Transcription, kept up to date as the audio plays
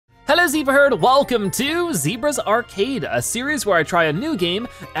Hello Zebra Herd, welcome to Zebra's Arcade, a series where I try a new game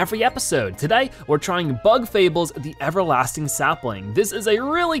every episode. Today, we're trying Bug Fables, the Everlasting Sapling. This is a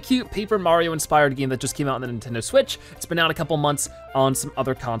really cute Paper Mario inspired game that just came out on the Nintendo Switch. It's been out a couple months on some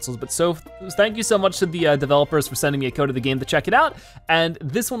other consoles, but thank you so much to the developers for sending me a code of the game to check it out. And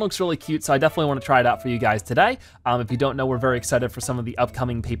this one looks really cute, so I definitely wanna try it out for you guys today. If you don't know, we're very excited for some of the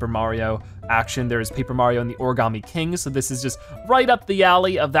upcoming Paper Mario action. There's Paper Mario and the Origami King, so this is just right up the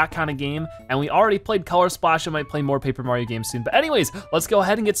alley of that kind of game, and we already played Color Splash and might play more Paper Mario games soon. But anyways, let's go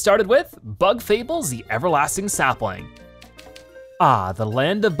ahead and get started with Bug Fables, the Everlasting Sapling. The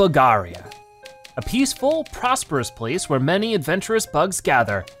land of Bugaria. A peaceful, prosperous place where many adventurous bugs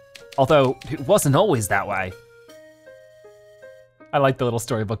gather. Although, it wasn't always that way. I like the little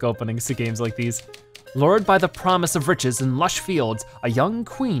storybook openings to games like these. Lured by the promise of riches and lush fields, a young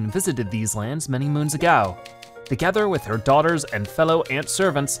queen visited these lands many moons ago. Together with her daughters and fellow ant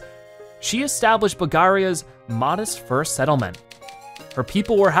servants, she established Bugaria's modest first settlement. Her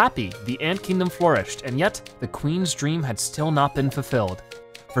people were happy, the ant kingdom flourished, and yet the queen's dream had still not been fulfilled.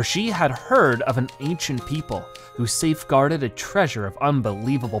 For she had heard of an ancient people who safeguarded a treasure of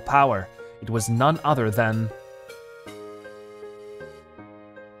unbelievable power. It was none other than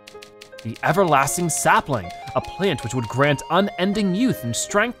the Everlasting Sapling, a plant which would grant unending youth and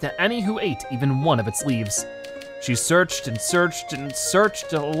strength to any who ate even one of its leaves. She searched and searched and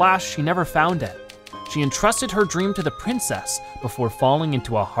searched, at last she never found it. She entrusted her dream to the princess before falling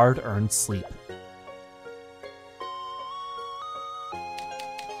into a hard-earned sleep.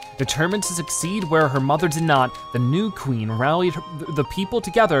 Determined to succeed where her mother did not, the new queen rallied the people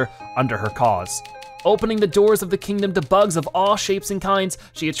together under her cause. Opening the doors of the kingdom to bugs of all shapes and kinds,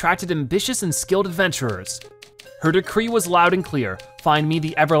 she attracted ambitious and skilled adventurers. Her decree was loud and clear: find me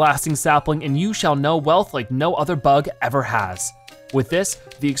the Everlasting Sapling and you shall know wealth like no other bug ever has. With this,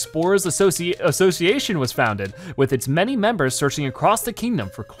 the Explorers Association was founded, with its many members searching across the kingdom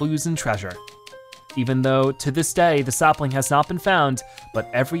for clues and treasure. Even though, to this day, the sapling has not been found, but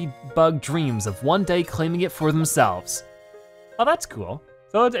every bug dreams of one day claiming it for themselves. Oh, that's cool.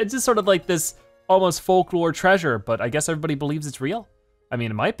 So it's just sort of like this almost folklore treasure, but I guess everybody believes it's real. I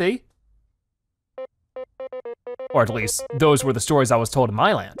mean, it might be. Or at least, those were the stories I was told in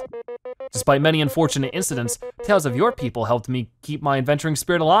my land. Despite many unfortunate incidents, tales of your people helped me keep my adventuring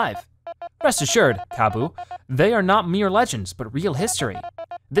spirit alive. Rest assured, Kabbu, they are not mere legends, but real history.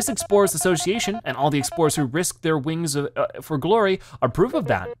 This Explorers Association and all the explorers who risked their wings for glory are proof of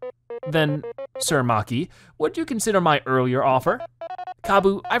that. Then, Sir Maki, would you consider my earlier offer?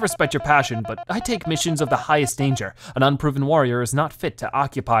 Kabbu, I respect your passion, but I take missions of the highest danger. An unproven warrior is not fit to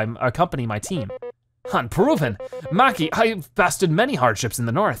accompany my team. Unproven? Maki, I've bested many hardships in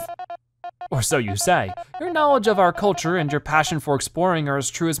the north. Or so you say. Your knowledge of our culture and your passion for exploring are as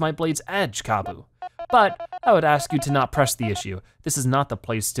true as my blade's edge, Kabbu. But I would ask you to not press the issue. This is not the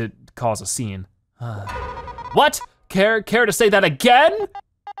place to cause a scene. What? Care to say that again?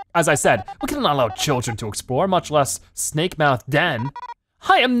 As I said, we cannot allow children to explore, much less snake-mouthed den.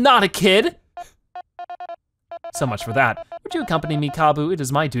 I am not a kid! So much for that. Would you accompany me, Kabbu? It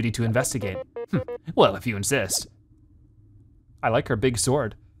is my duty to investigate. Well, if you insist. I like her big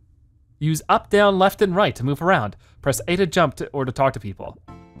sword. Use up, down, left, and right to move around. Press A to jump or to talk to people.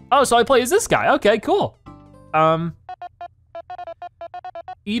 Oh, so I play as this guy, okay, cool.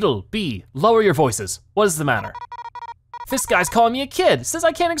 Edel, B, lower your voices. What is the matter? This guy's calling me a kid, says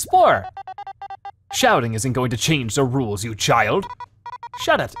I can't explore. Shouting isn't going to change the rules, you child.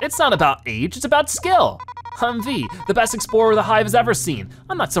 Shut it, it's not about age, it's about skill. I'm V, the best explorer the Hive has ever seen.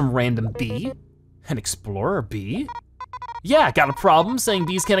 I'm not some random bee. An explorer bee? Yeah, got a problem saying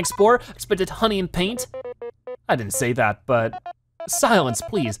bees can't explore, expected honey and paint? I didn't say that, but silence,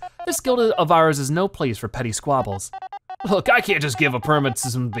 please. This guild of ours is no place for petty squabbles. Look, I can't just give a permit to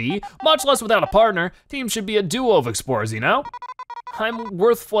some bee, much less without a partner. Team should be a duo of explorers, you know? I'm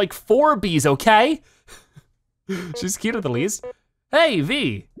worth like 4 bees, okay? She's cute at the least. Hey,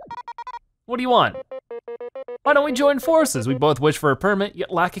 V, what do you want? Why don't we join forces? We both wish for a permit,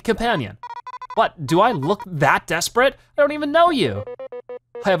 yet lack a companion. What, do I look that desperate? I don't even know you.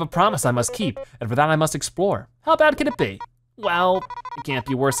 I have a promise I must keep, and for that I must explore. How bad can it be? Well, it can't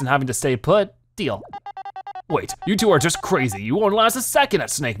be worse than having to stay put. Deal. Wait, you two are just crazy. You won't last a second at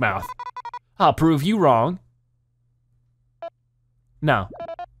Snake Mouth. I'll prove you wrong. No,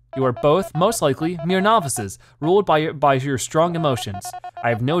 you are both most likely mere novices, ruled by your strong emotions. I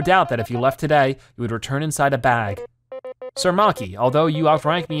have no doubt that if you left today, you would return inside a bag. Sir Maki, although you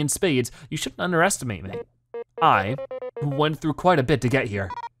outrank me in spades, you shouldn't underestimate me. I went through quite a bit to get here.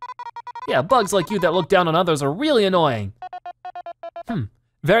 Yeah, bugs like you that look down on others are really annoying.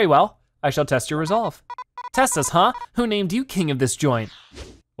 Very well, I shall test your resolve. Test us, huh? Who named you king of this joint?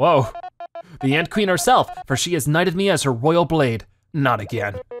 Whoa, the Ant Queen herself, for she has knighted me as her royal blade. Not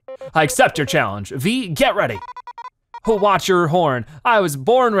again. I accept your challenge. V, get ready. Oh, watch your horn. I was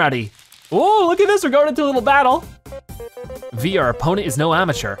born ready. Oh, look at this, we're going into a little battle. V, our opponent is no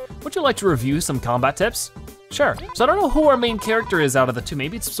amateur. Would you like to review some combat tips? Sure, so I don't know who our main character is out of the two.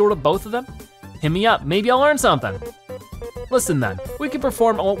 Maybe it's sort of both of them? Hit me up, maybe I'll learn something. Listen then, we can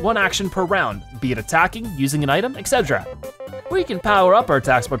perform one action per round, be it attacking, using an item, etc. We can power up our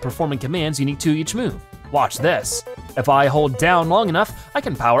attacks by performing commands unique to each move. Watch this. If I hold down long enough, I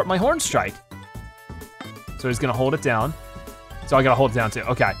can power up my horn strike. So he's gonna hold it down. So I gotta hold it down too,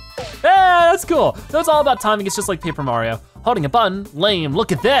 okay. Yeah, that's cool. So it's all about timing, it's just like Paper Mario. Holding a button, lame,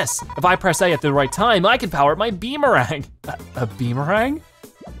 look at this. If I press A at the right time, I can power up my beamerang. A beamerang?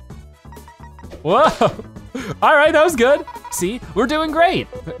 Whoa, all right, that was good. See, we're doing great.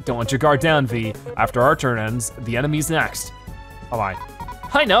 Don't let your guard down, V. After our turn ends, the enemy's next. Oh,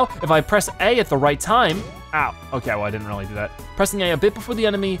 I know, if I press A at the right time, ow, okay, well I didn't really do that. Pressing A bit before the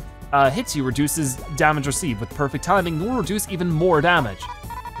enemy hits you reduces damage received. With perfect timing, will reduce even more damage.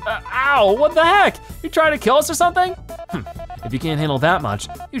 Ow, what the heck? You trying to kill us or something? If you can't handle that much,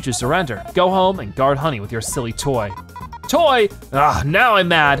 you should surrender. Go home and guard Honey with your silly toy. Toy? Ah, now I'm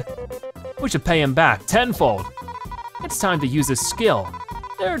mad. We should pay him back tenfold. It's time to use his skill.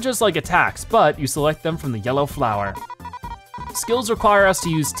 They're just like attacks, but you select them from the yellow flower. Skills require us to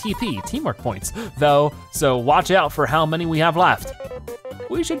use TP, teamwork points, though, so watch out for how many we have left.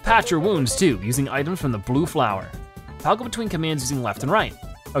 We should patch your wounds too, using items from the blue flower. Toggle between commands using left and right.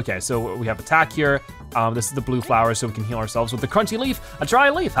 Okay, so we have attack here. This is the blue flower, so we can heal ourselves with the crunchy leaf. A dry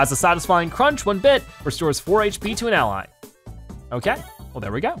leaf has a satisfying crunch when bit, restores 4 HP to an ally. Okay, well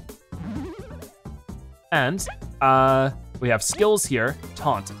there we go. And we have skills here,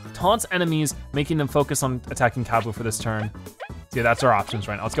 taunt. Taunts enemies, making them focus on attacking Kabbu for this turn. See, that's our options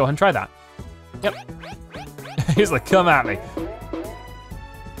right now. Let's go ahead and try that. Yep. He's like, come at me.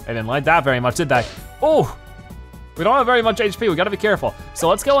 They didn't like that very much, did they? Oh, we don't have very much HP, we gotta be careful. So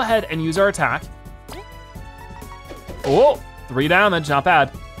let's go ahead and use our attack. Oh, 3 damage, not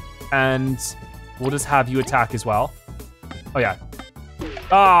bad. And we'll just have you attack as well. Oh yeah.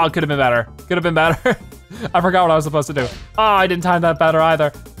 Oh, could have been better. Could have been better. I forgot what I was supposed to do. Oh, I didn't time that better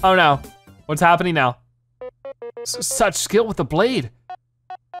either. Oh no, what's happening now? Such skill with the blade.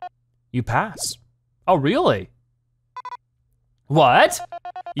 You pass. Oh, really? What?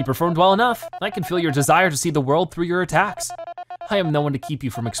 You performed well enough. I can feel your desire to see the world through your attacks. I am no one to keep you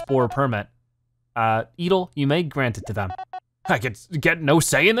from Explorer permit. Edel, you may grant it to them. I get no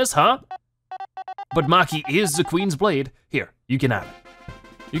say in this, huh? But Maki is the Queen's blade. Here, you can have it.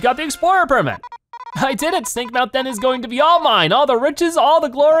 You got the Explorer permit. I did it, Snakemouth Den is going to be all mine. All the riches, all the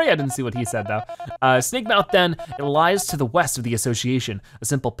glory. I didn't see what he said though. Snakemouth Den, it lies to the west of the association. A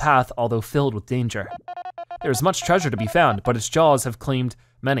simple path, although filled with danger. There is much treasure to be found, but its jaws have claimed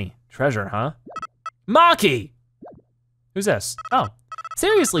many. Treasure, huh? Maki! Who's this? Oh,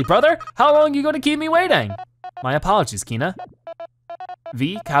 seriously, brother? How long are you gonna keep me waiting? My apologies, Kina.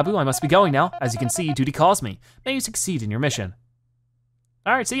 V, Kabbu, I must be going now. As you can see, duty calls me. May you succeed in your mission.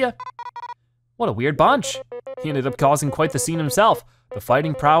 All right, see ya. What a weird bunch. He ended up causing quite the scene himself. The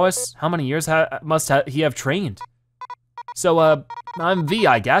fighting prowess, how many years must he have trained? So, I'm V,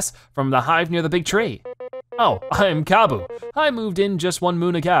 I guess, from the hive near the big tree. Oh, I'm Kabbu. I moved in just 1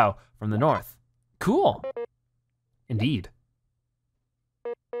 moon ago from the north. Cool. Indeed.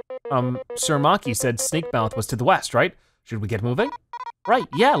 Sir Maki said Snakemouth was to the west, right? Should we get moving? Right,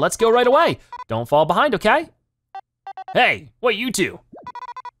 yeah, let's go right away. Don't fall behind, okay? Hey, what you two?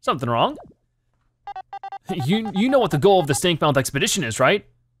 Something wrong? You know what the goal of the Snakemouth expedition is, right?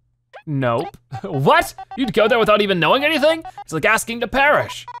 Nope. What? You'd go there without even knowing anything? It's like asking to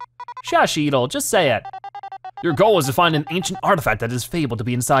perish. Shush, Edel, just say it. Your goal is to find an ancient artifact that is fabled to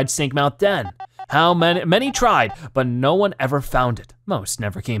be inside Snakemouth Den. How many tried, but no one ever found it. Most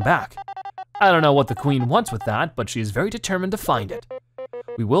never came back. I don't know what the Queen wants with that, but she is very determined to find it.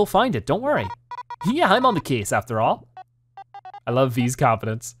 We will find it, don't worry. Yeah, I'm on the case after all. I love V's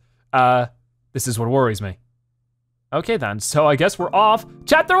confidence. This is what worries me. Okay then, so I guess we're off.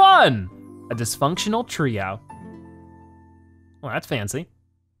 Chapter 1, a dysfunctional trio. Well, that's fancy.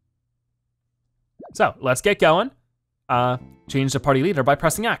 So let's get going. Change the party leader by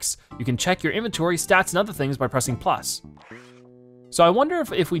pressing X. You can check your inventory, stats, and other things by pressing plus. So I wonder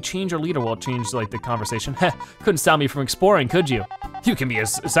if we change our leader, will it change like the conversation? Heh, couldn't stop me from exploring, could you? You can be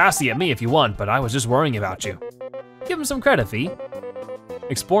as sassy at me if you want, but I was just worrying about you. Give him some credit, V.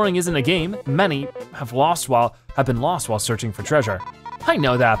 Exploring isn't a game. Many have been lost while searching for treasure. I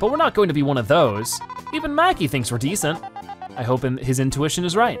know that, but we're not going to be one of those. Even Mackie thinks we're decent. I hope his intuition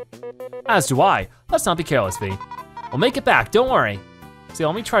is right. As do I. Let's not be careless, V. We'll make it back, don't worry. See,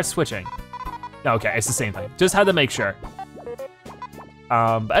 let me try switching. Okay, it's the same thing. Just had to make sure.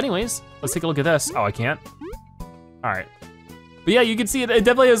 But anyways, let's take a look at this. Oh, I can't. All right. But yeah, you can see it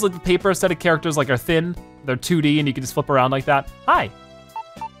definitely has like the paper aesthetic characters like are thin. They're 2D and you can just flip around like that. Hi.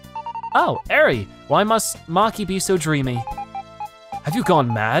 Oh, Eri, why must Maki be so dreamy? Have you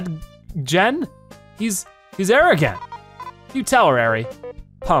gone mad, Jen? He's arrogant. You tell her, Eri.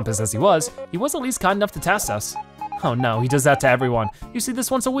 Pompous as he was at least kind enough to test us. Oh no, he does that to everyone. You see this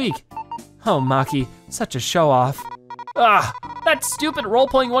once a week. Oh, Maki, such a show off. Ah, that stupid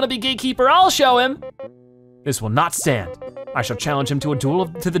role-playing wannabe gatekeeper, I'll show him. This will not stand. I shall challenge him to a duel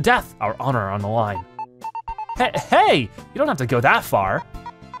to the death, our honor on the line. Hey, you don't have to go that far.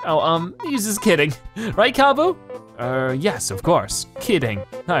 Oh, he's just kidding. Right, Kabbu? Yes, of course, kidding.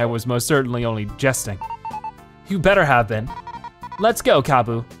 I was most certainly only jesting. You better have been. Let's go,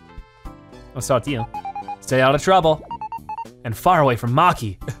 Kabbu. I'll start to you. Stay out of trouble. And far away from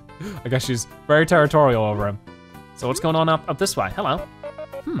Maki. I guess she's very territorial over him. So what's going on up this way? Hello.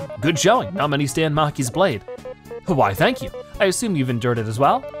 Good showing. Not many stand Maki's blade. Why, thank you. I assume you've endured it as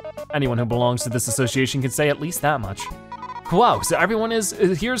well. Anyone who belongs to this association can say at least that much. Wow, so everyone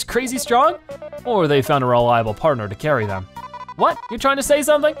here's crazy strong? Or they found a reliable partner to carry them? What, you're trying to say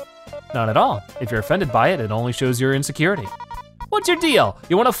something? Not at all. If you're offended by it, it only shows your insecurity. What's your deal?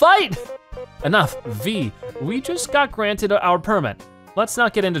 You wanna fight? Enough, V, we just got granted our permit. Let's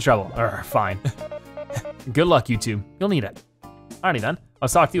not get into trouble, fine. Good luck, you two, you'll need it. Alrighty then, I'll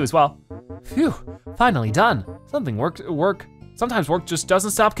talk to you as well. Phew, finally done. Sometimes work just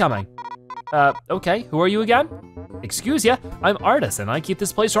doesn't stop coming. Okay, who are you again? Excuse ya, I'm Artis and I keep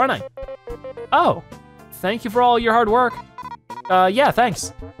this place running. Oh, thank you for all your hard work. Yeah,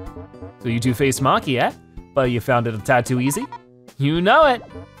 thanks. So you two faced Maki, eh? But you found it a tad too easy? You know it.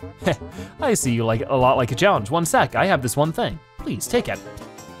 I see you like a lot like a challenge. One sec, I have this one thing. Please, take it.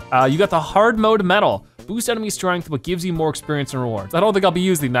 You got the hard mode medal. Boost enemy strength, but gives you more experience and rewards. I don't think I'll be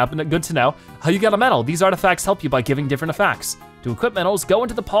using that, but good to know. You got a medal. These artifacts help you by giving different effects. To equip medals, go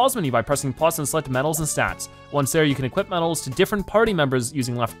into the pause menu by pressing plus and select medals and stats. Once there, you can equip medals to different party members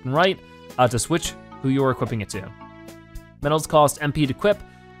using left and right to switch who you're equipping it to. Medals cost MP to equip.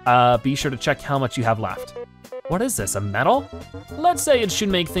 Be sure to check how much you have left. What is this, a medal? Let's say it should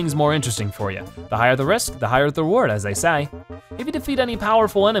make things more interesting for you. The higher the risk, the higher the reward, as they say. If you defeat any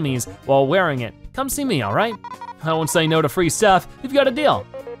powerful enemies while wearing it, come see me, all right? I won't say no to free stuff, you've got a deal.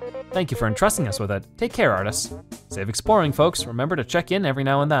 Thank you for entrusting us with it. Take care, Artis. Save exploring, folks. Remember to check in every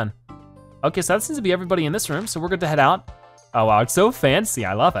now and then. Okay, so that seems to be everybody in this room, so we're good to head out. Oh wow, it's so fancy,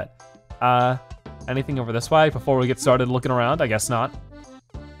 I love it. Anything over this way before we get started looking around? I guess not.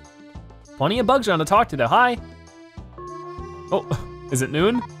 Plenty of bugs around to talk to though, hi. Oh, is it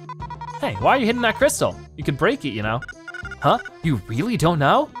noon? Hey, why are you hitting that crystal? You could break it, you know. Huh, you really don't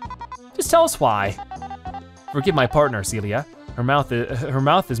know? Just tell us why. Forgive my partner, Celia. Her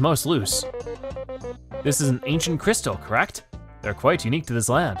mouth is most loose. This is an ancient crystal, correct? They're quite unique to this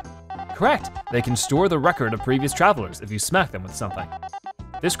land. Correct, they can store the record of previous travelers if you smack them with something.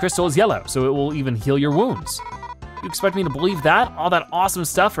 This crystal is yellow, so it will even heal your wounds. You expect me to believe that? All that awesome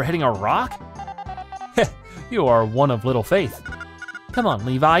stuff for hitting a rock? You are one of little faith. Come on,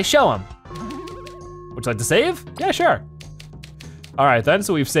 Levi, show him. Would you like to save? Yeah, sure. All right then,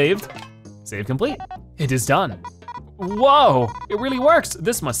 so we've saved. Save complete. It is done. Whoa, it really works.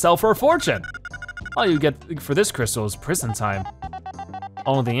 This must sell for a fortune. All you get for this crystal is prison time.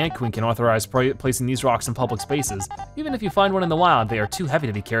 Only the Ant Queen can authorize placing these rocks in public spaces. Even if you find one in the wild, they are too heavy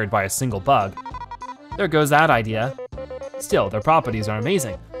to be carried by a single bug. There goes that idea. Still, their properties are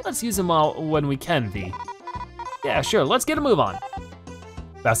amazing. Let's use them when we can, V. Yeah, sure, let's get a move on.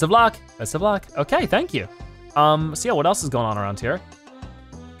 Best of luck, best of luck. Okay, thank you. So yeah, what else is going on around here?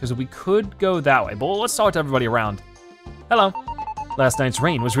 Because we could go that way, but let's talk to everybody around. Hello. Last night's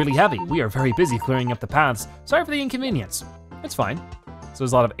rain was really heavy. We are very busy clearing up the paths. Sorry for the inconvenience. It's fine. So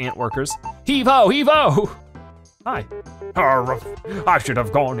there's a lot of ant workers. Heave-ho, heave-ho! Hi. I should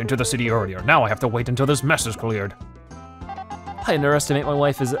have gone into the city earlier. Now I have to wait until this mess is cleared. I understand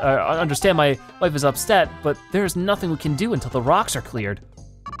my wife is upset, but there's nothing we can do until the rocks are cleared.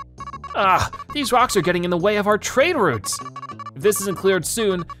 These rocks are getting in the way of our trade routes. If this isn't cleared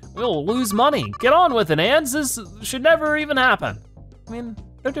soon, we'll lose money. Get on with it, ants. This should never even happen. I mean,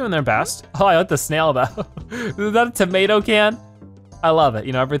 they're doing their best. Oh, I like the snail though. Is that a tomato can? I love it.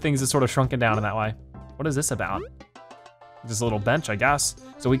 You know, everything's just sort of shrunken down in that way. What is this about? Just a little bench, I guess.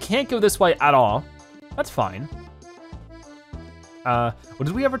 So we can't go this way at all. That's fine. Well,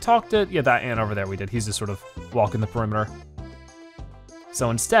 did we ever talk to, yeah, that ant over there we did. He's just sort of walking the perimeter. So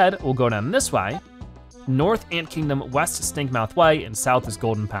instead, we'll go down this way. North Ant Kingdom, west Stinkmouth Way, and south is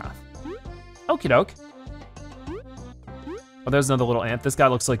Golden Path. Okie doke. Oh, there's another little ant. This guy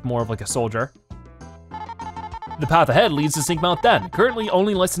looks like more of like a soldier. The path ahead leads to Stinkmouth Den. Currently,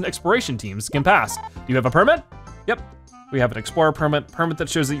 only licensed exploration teams can pass. Do you have a permit? Yep. We have an explorer permit that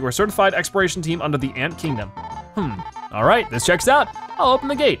shows that you are a certified exploration team under the Ant Kingdom. All right, this checks out. I'll open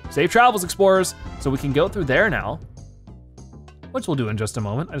the gate. Safe travels, explorers. So we can go through there now, which we'll do in just a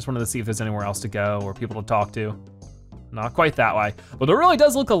moment. I just wanted to see if there's anywhere else to go or people to talk to. Not quite that way, but it really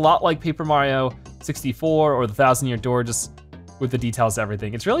does look a lot like Paper Mario 64 or the 1,000-Year Door, just with the details and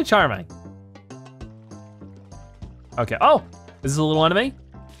everything. It's really charming. Okay, oh, this is a little enemy?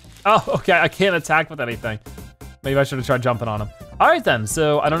 Oh, okay, I can't attack with anything. Maybe I should have tried jumping on him. All right then,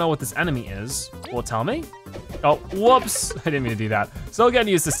 so I don't know what this enemy is. Will it tell me? Oh, whoops, I didn't mean to do that. So again,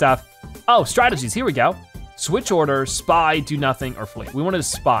 use this stuff. Oh, strategies, here we go. Switch order, spy, do nothing, or flee. We wanted to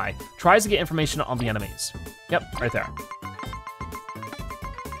spy. Tries to get information on the enemies. Yep, right there.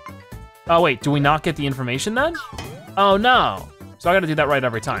 Oh wait, do we not get the information then? Oh no, so I gotta do that right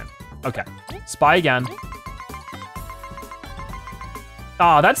every time. Okay, spy again.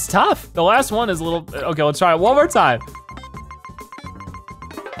 Oh, that's tough. The last one is a little, okay, let's try it one more time.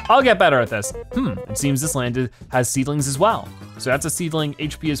 I'll get better at this. It seems this land has seedlings as well. So that's a seedling,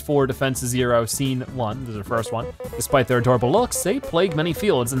 HP is 4, defense is 0, scene 1, this is the first one. Despite their adorable looks, they plague many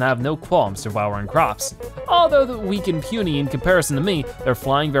fields and have no qualms devouring crops. Although they're weak and puny in comparison to me, their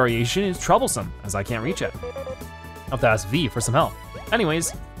flying variation is troublesome, as I can't reach it. I'll have to ask V for some help.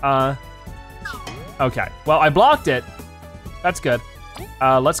 Anyways, okay, well, I blocked it. That's good.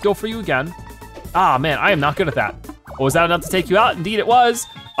 Let's go for you again. Ah, man, I am not good at that. Well, was that enough to take you out? Indeed it was.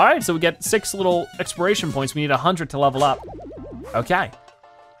 All right, so we get 6 little exploration points. We need 100 to level up. Okay,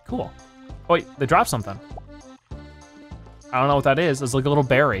 cool. Oh, wait, they dropped something. I don't know what that is. It's like a little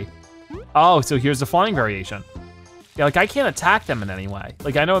berry. Oh, so here's the flying variation. Yeah, like I can't attack them in any way.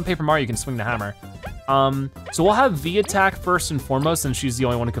 Like I know in Paper Mario you can swing the hammer. So we'll have V attack first and foremost, and she's the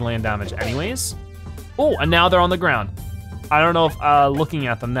only one who can land damage anyways. Oh, and now they're on the ground. I don't know if looking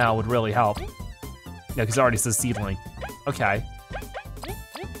at them now would really help. Yeah, because it already says seedling. Okay.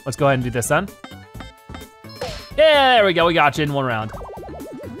 Let's go ahead and do this then. Yeah, there we go, we got you in 1 round.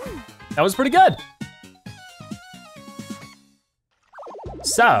 That was pretty good.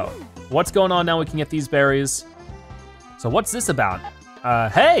 So, what's going on now? We can get these berries. So what's this about?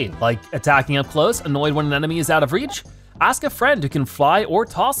 Hey, like attacking up close, annoyed when an enemy is out of reach? Ask a friend who can fly or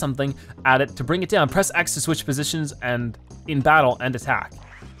toss something at it to bring it down. Press X to switch positions and in battle and attack.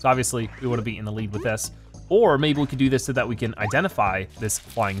 So obviously we wanna be in the lead with this. Or maybe we could do this so that we can identify this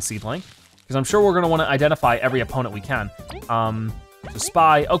flying seedling, because I'm sure we're gonna wanna identify every opponent we can. So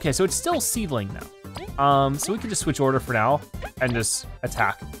spy, okay, so it's still seedling now. So we can just switch order for now and just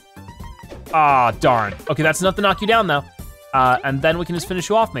attack. Ah, darn. Okay, that's enough to knock you down though. And then we can just finish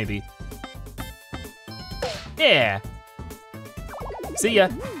you off maybe. Yeah. See ya.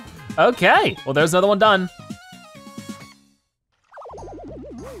 Okay, well there's another one done.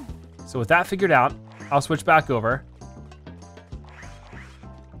 So with that figured out, I'll switch back over.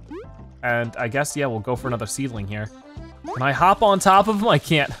 And I guess, yeah, we'll go for another seedling here. Can I hop on top of him? I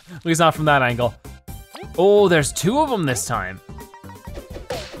can't, at least not from that angle. Oh, there's 2 of them this time.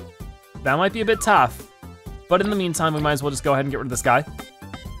 That might be a bit tough. But in the meantime, we might as well just go ahead and get rid of this guy.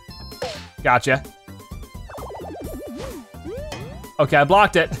 Gotcha. Okay, I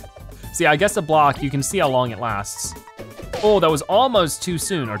blocked it. See, I guess a block, you can see how long it lasts. Oh, that was almost too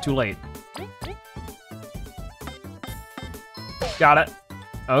soon or too late. Got it.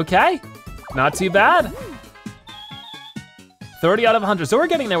 Okay, not too bad. 30 out of 100, so we're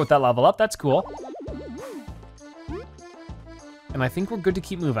getting there with that level up, that's cool. And I think we're good to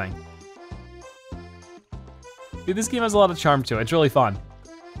keep moving. Dude, this game has a lot of charm to it, it's really fun.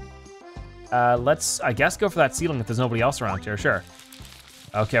 Let's, I guess, go for that seedling if there's nobody else around here, sure.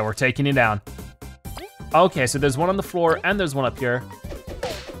 Okay, we're taking you down. Okay, so there's one on the floor and there's one up here.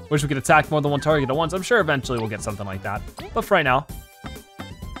 Wish we could attack more than one target at once. I'm sure eventually we'll get something like that. But for right now.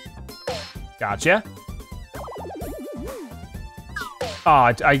 Gotcha.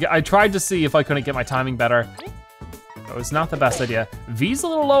 Oh, I tried to see if I couldn't get my timing better. It was not the best idea. V's a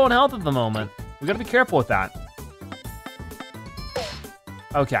little low on health at the moment. We gotta be careful with that.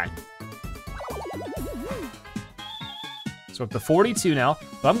 Okay. So up to 42 now,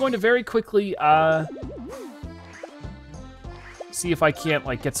 but I'm going to very quickly see if I can't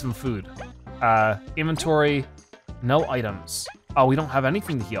like get some food. Inventory, no items. Oh, we don't have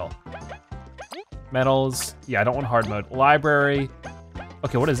anything to heal. Medals, yeah, I don't want hard mode. Library,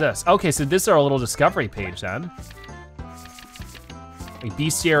 okay, what is this? Okay, so this is our little discovery page then. Like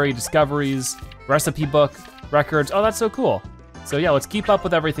bestiary, discoveries, recipe book, records, oh, that's so cool. So yeah, let's keep up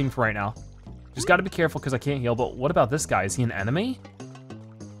with everything for right now. Just gotta be careful because I can't heal, but what about this guy? Is he an enemy?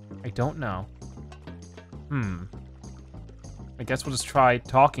 I don't know. I guess we'll just try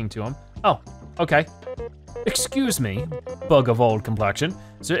talking to him. Oh, okay. Excuse me, bug of old complexion.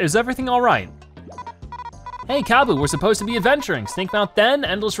 So is everything all right? Hey, Kabbu, we're supposed to be adventuring. Snake Mount Den,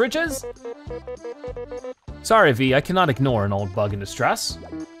 endless riches? Sorry, V, I cannot ignore an old bug in distress.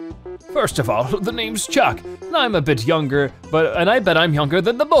 First of all, the name's Chuck, and I'm a bit younger, and I bet I'm younger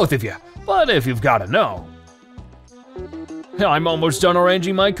than the both of you. But if you've gotta know. I'm almost done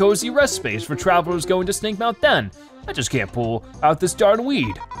arranging my cozy rest space for travelers going to Snake Mount Den. I just can't pull out this darn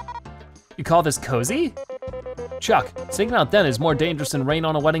weed. You call this cozy? Chuck, Snake Mount Den is more dangerous than rain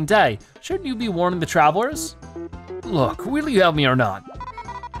on a wedding day. Shouldn't you be warning the travelers? Look, will you help me or not?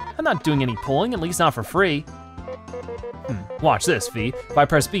 I'm not doing any pulling, at least not for free. Watch this, V. If I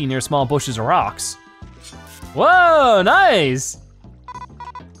press B near small bushes or rocks. Whoa, nice!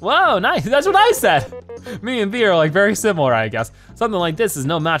 Whoa, nice, that's what I said. Me and V are like very similar, I guess. Something like this is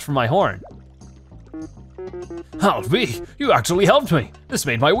no match for my horn. Oh, V, you actually helped me. This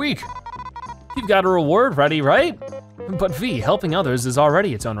made my week. You've got a reward ready, right? But V, helping others is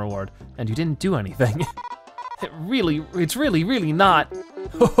already its own reward, and you didn't do anything. It's really not.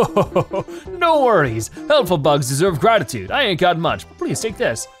 No worries, helpful bugs deserve gratitude. I ain't got much, but please take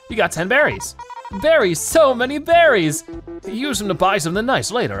this. You got 10 berries. Berries, so many berries. Use them to buy something nice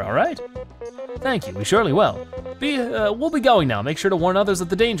later, all right? Thank you, we surely will. We'll be going now. Make sure to warn others of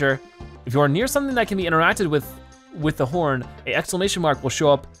the danger. If you are near something that can be interacted with the horn, an exclamation mark will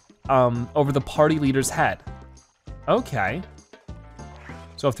show up over the party leader's head. Okay.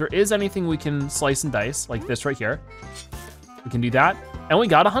 So if there is anything we can slice and dice, like this right here, we can do that. And we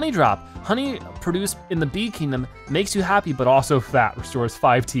got a honey drop. Honey produced in the bee kingdom makes you happy, but also fat, restores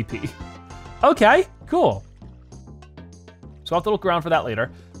 5 TP. Okay, cool. So I'll have to look around for that later.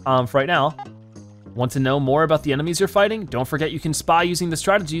 For right now, want to know more about the enemies you're fighting? Don't forget you can spy using the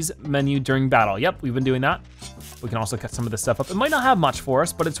strategies menu during battle. Yep, we've been doing that. We can also cut some of this stuff up. It might not have much for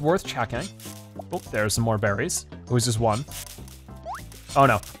us, but it's worth checking. Oh, there's some more berries. It was just one. Oh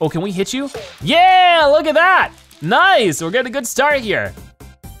no, oh, can we hit you? Yeah, look at that. Nice, we're getting a good start here.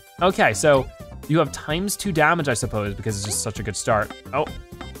 Okay, so you have ×2 damage, I suppose, because it's just such a good start. Oh,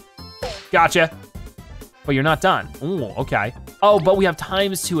 gotcha. But you're not done. Ooh, okay. Oh, but we have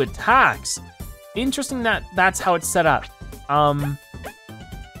 ×2 attacks. Interesting that that's how it's set up.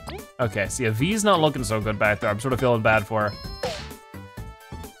 Okay, see, a V's not looking so good back there. I'm sort of feeling bad for her.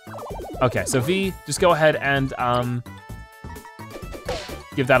 Okay, so V, just go ahead and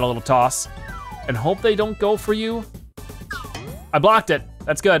give that a little toss and hope they don't go for you. I blocked it,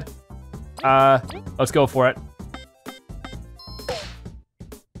 that's good. Let's go for it.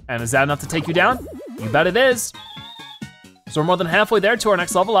 And is that enough to take you down? You bet it is. So we're more than halfway there to our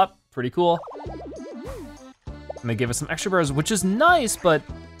next level up. Pretty cool. And they gave us some extra berries, which is nice, but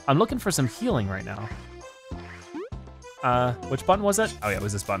I'm looking for some healing right now. Which button was it? Oh yeah, it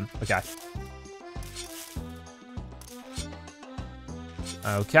was this button, okay.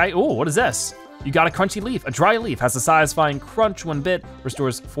 Okay, ooh, what is this? You got a crunchy leaf. A dry leaf has a satisfying crunch when bit,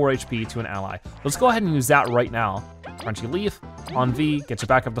 restores 4 HP to an ally. Let's go ahead and use that right now. Crunchy leaf on V, get you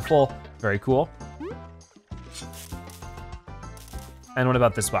back up to full. Very cool. And what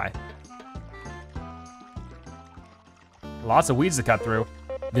about this way? Lots of weeds to cut through.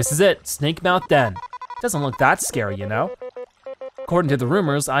 This is it, Snake Mount Den. Doesn't look that scary, you know? According to the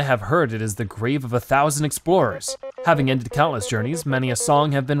rumors, I have heard it is the grave of 1,000 explorers. Having ended countless journeys, many a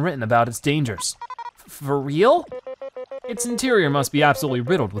song have been written about its dangers. For real? Its interior must be absolutely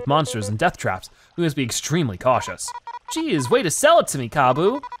riddled with monsters and death traps. We must be extremely cautious. Geez, way to sell it to me,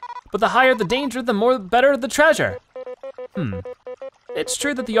 Kabbu. But the higher the danger, the better the treasure. It's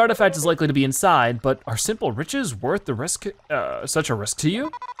true that the artifact is likely to be inside, but are simple riches worth the risk, such a risk to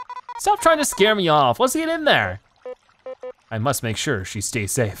you? Stop trying to scare me off, let's get in there. I must make sure she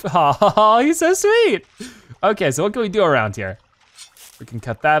stays safe. Oh, he's so sweet. Okay, so what can we do around here? We can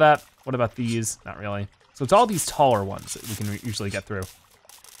cut that up. What about these? Not really. So it's all these taller ones that we can usually get through.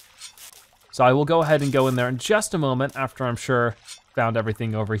 So I will go ahead and go in there in just a moment after I'm sure found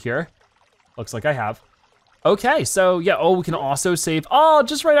everything over here. Looks like I have. Okay, so yeah, oh, we can also save, oh,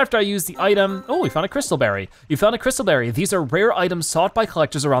 just right after I use the item. Oh, we found a crystal berry. You found a crystal berry. These are rare items sought by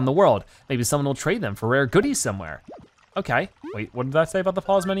collectors around the world. Maybe someone will trade them for rare goodies somewhere. Okay, wait, what did that say about the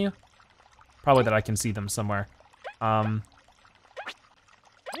pause menu? Probably that I can see them somewhere.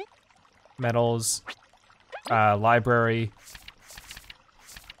 Metals, library.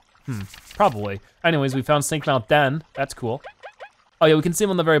 Probably. Anyways, we found Snake Mouth Den, that's cool. Oh yeah, we can see them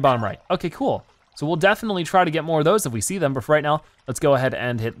on the very bottom right. Okay, cool. So we'll definitely try to get more of those if we see them, but for right now, let's go ahead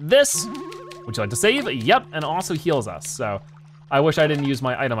and hit this. Would you like to save? Yep, and also heals us. So I wish I didn't use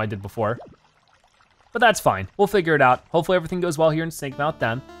my item I did before. But that's fine, we'll figure it out. Hopefully everything goes well here in Snake Mouth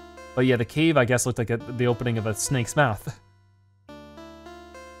Den. But yeah, the cave, I guess, looked like the opening of a snake's mouth.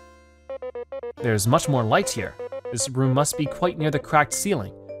 There's much more light here. This room must be quite near the cracked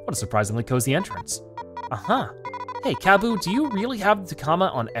ceiling. What a surprisingly cozy entrance. Uh-huh. Hey, Kabbu, do you really have to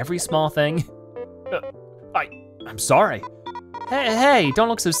comment on every small thing? I'm sorry. Hey, don't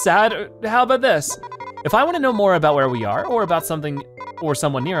look so sad. How about this? If I want to know more about where we are, or about something or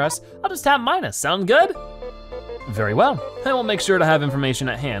someone near us, I'll just tap Minus. Sound good? Very well. I will make sure to have information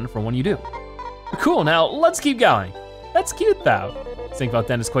at hand for when you do. Cool, now let's keep going. That's cute though. Snake Mouth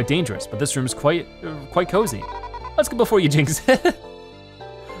Den is quite dangerous, but this room is quite cozy. Let's go before you jinx it.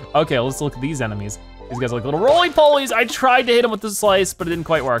 Okay, let's look at these enemies. These guys are like little roly-polies. I tried to hit them with the slice, but it didn't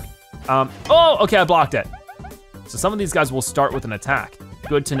quite work. Oh, okay, I blocked it. So some of these guys will start with an attack.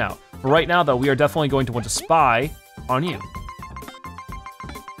 Good to know. For right now though, we are definitely going to want to spy on you.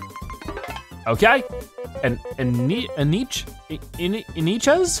 Okay, and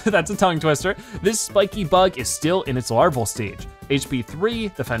Inichas? That's a tongue twister. This spiky bug is still in its larval stage. HP 3,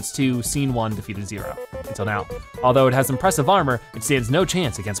 defense 2, scene 1, defeated 0, until now. Although it has impressive armor, it stands no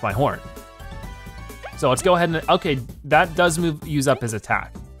chance against my horn. So let's go ahead and, okay, that does use up his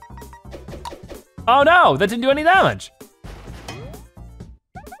attack. Oh no, that didn't do any damage.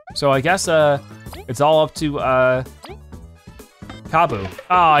 So I guess it's all up to Kabbu.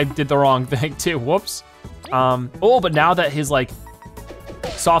 Oh, I did the wrong thing too, whoops. Oh, but now that his like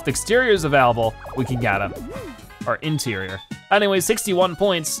soft exterior is available, we can get him, or interior. Anyway, 61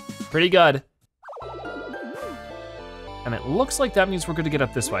 points, pretty good. And it looks like that means we're good to get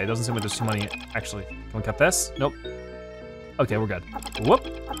up this way. It doesn't seem like there's too many, actually. Can we cut this? Nope. Okay, we're good. Whoop.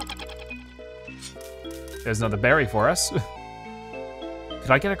 There's another berry for us.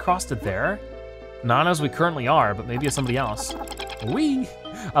 Could I get across to there? Not as we currently are, but maybe as somebody else. Whee!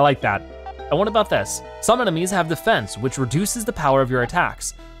 I like that. And what about this? Some enemies have defense, which reduces the power of your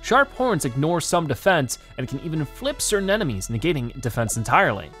attacks. Sharp horns ignore some defense and can even flip certain enemies, negating defense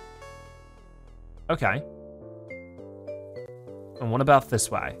entirely. Okay. And what about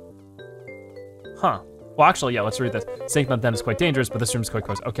this way? Huh. Well, actually, yeah, let's read this. Snake Mouth Den is quite dangerous, but this room's quite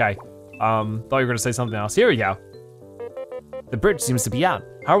close. Okay. Thought you were gonna say something else. Here we go. The bridge seems to be out.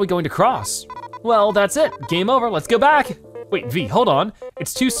 How are we going to cross? Well, that's it. Game over, let's go back. Wait, V, hold on.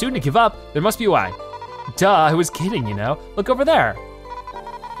 It's too soon to give up. There must be a way. Duh, I was kidding, you know. Look over there.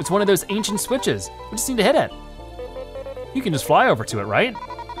 It's one of those ancient switches. We just need to hit it. You can just fly over to it, right?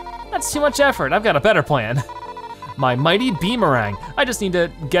 That's too much effort. I've got a better plan. My mighty beamerang. I just need to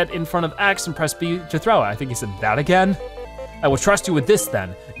get in front of X and press B to throw it. I think he said that again. I will trust you with this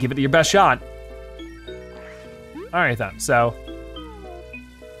then. Give it your best shot. All right then, so.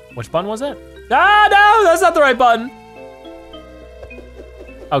 Which button was it? Ah, no, that's not the right button.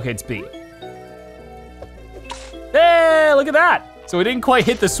 Okay, it's B. Hey, look at that. So we didn't quite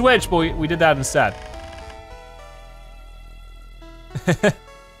hit the switch, but we did that instead.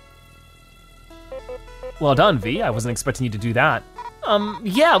 Well done, V. I wasn't expecting you to do that.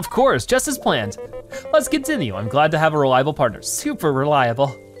 Yeah, of course, just as planned. Let's continue. I'm glad to have a reliable partner. Super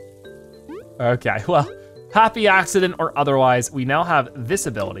reliable. Okay, well, happy accident or otherwise, we now have this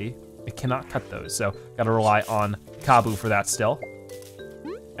ability. It cannot cut those, so gotta rely on Kabbu for that still.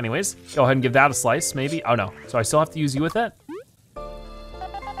 Anyways, go ahead and give that a slice, maybe. Oh no, so I still have to use you with it?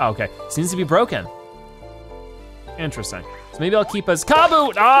 Oh, okay, seems to be broken. Interesting. So maybe I'll keep as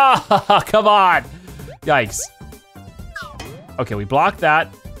Kabbu. Ah, come on. Yikes. Okay, we blocked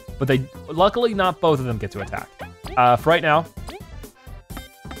that, but they, luckily not both of them get to attack. For right now.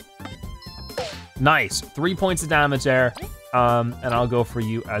 Nice, 3 points of damage there. And I'll go for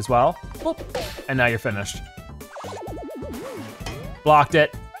you as well. Boop. And now you're finished. Blocked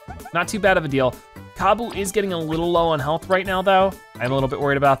it. Not too bad of a deal. Kabbu is getting a little low on health right now though. I'm a little bit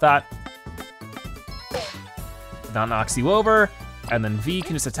worried about that. That knocks you over. And then V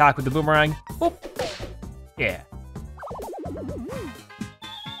can just attack with the boomerang. Boop. Yeah.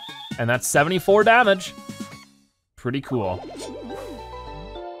 And that's 74 damage. Pretty cool.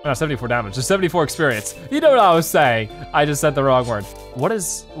 No, 74 damage, just 74 experience. You know what I was saying. I just said the wrong word. What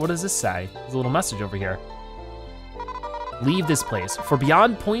does this say? There's a little message over here. Leave this place, for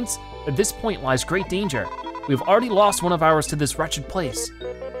beyond points, at this point lies great danger. We've already lost one of ours to this wretched place.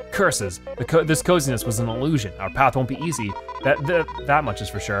 Curses, this coziness was an illusion. Our path won't be easy, that much is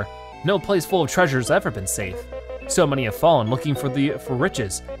for sure. No place full of treasures has ever been safe. So many have fallen looking for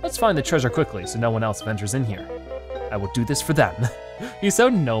riches. Let's find the treasure quickly so no one else ventures in here. I will do this for them. He's so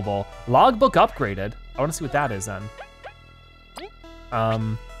noble. Logbook upgraded. I wanna see what that is then.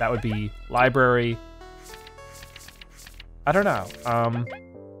 That would be library. I don't know.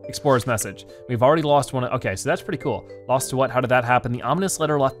 Explorer's message. We've already lost one. Okay, so that's pretty cool. Lost to what? How did that happen? The ominous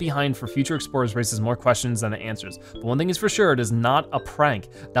letter left behind for future explorers raises more questions than it answers. But one thing is for sure, it is not a prank,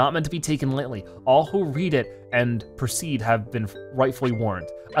 not meant to be taken lightly. All who read it and proceed have been rightfully warned.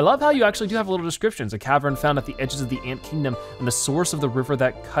 I love how you actually do have little descriptions. A cavern found at the edges of the Ant Kingdom and the source of the river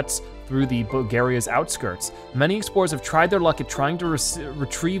that cuts through the Bugaria's outskirts. Many explorers have tried their luck at trying to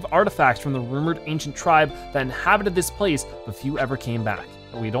retrieve artifacts from the rumored ancient tribe that inhabited this place, but few ever came back.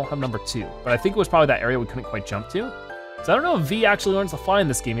 We don't have number 2, but I think it was probably that area we couldn't quite jump to. So I don't know if V actually learns to fly in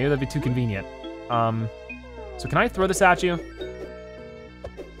this game. Maybe that'd be too convenient. So can I throw this at you?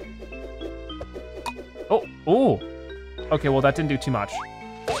 Oh. Okay, well that didn't do too much.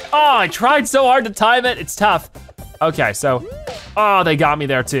 Oh, I tried so hard to time it. It's tough. Okay, so, oh, they got me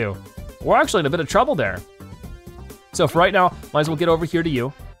there too. We're actually in a bit of trouble there. So for right now, might as well get over here to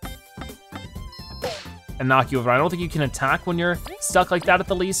you and knock you over. I don't think you can attack when you're stuck like that at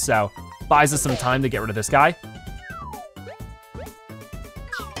the least, so buys us some time to get rid of this guy.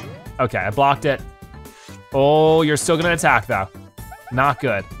 Okay, I blocked it. Oh, you're still gonna attack though. Not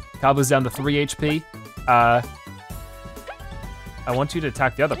good. Kabbu's down to 3 HP. I want you to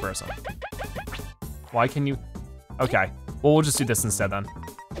attack the other person. Why can you? Okay, well, we'll just do this instead then.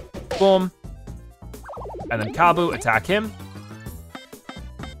 Boom. And then Kabbu, attack him.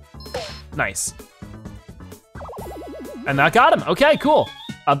 Nice. And that got him, okay, cool.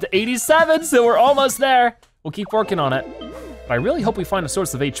 Up to 87, so we're almost there. We'll keep working on it. But I really hope we find a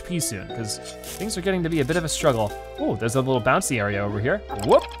source of HP soon, because things are getting to be a bit of a struggle. Oh, there's a little bouncy area over here.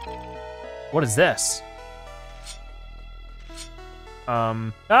 Whoop. What is this?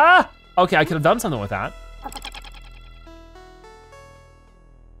 Okay, I could have done something with that.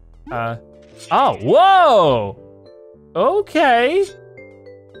 Oh, whoa! Okay.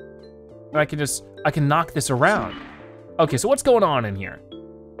 I can knock this around. Okay, so what's going on in here?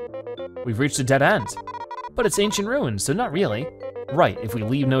 We've reached a dead end, but it's ancient ruins, so not really. Right, if we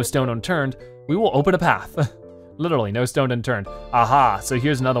leave no stone unturned, we will open a path. Literally, no stone unturned. Aha, so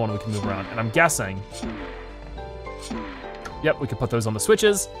here's another one we can move around, and I'm guessing, yep, we can put those on the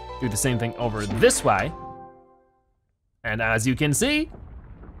switches, do the same thing over this way. And as you can see,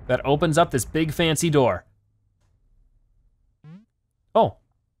 that opens up this big fancy door. Oh.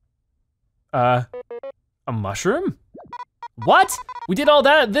 A mushroom? What? We did all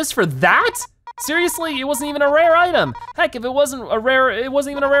this for that? Seriously, it wasn't even a rare item. Heck, if it wasn't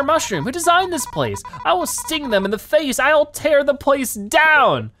even a rare mushroom. Who designed this place? I will sting them in the face. I'll tear the place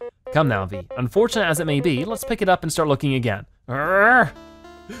down. Come now, V. Unfortunate as it may be, let's pick it up and start looking again. Urgh.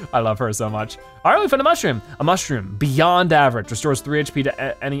 I love her so much. All right, we found a mushroom. A mushroom, beyond average. Restores 3 HP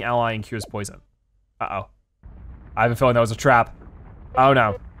to any ally and cures poison. Uh-oh. I have a feeling that was a trap. Oh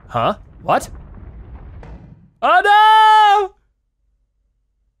no. Huh? What? Oh no!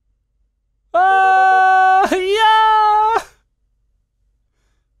 Yeah!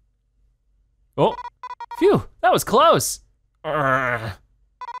 Oh, phew, that was close. Oh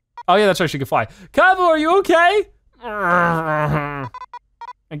yeah, that's right, she can fly. Kabbu, are you okay? I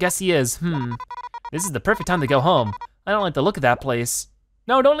guess he is, This is the perfect time to go home. I don't like the look of that place.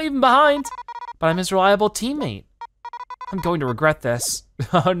 No, don't leave him behind. But I'm his reliable teammate. I'm going to regret this.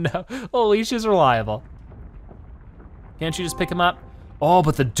 Oh no, Alicia's reliable. Can't you just pick him up? Oh,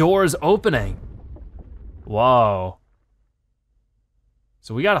 but the door's opening. Whoa.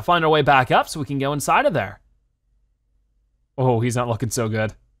 So we gotta find our way back up so we can go inside of there. Oh, he's not looking so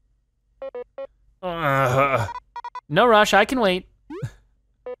good. No rush, I can wait.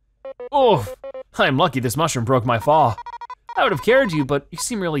 Oh, I'm lucky this mushroom broke my fall. I would have carried you, but you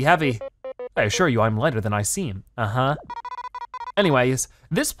seem really heavy. I assure you I'm lighter than I seem, Anyways,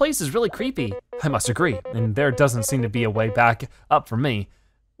 this place is really creepy. I must agree, and there doesn't seem to be a way back up for me.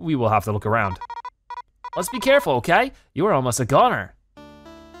 We will have to look around. Let's be careful, okay? You are almost a goner.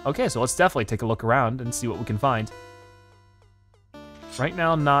 Okay, so let's definitely take a look around and see what we can find. Right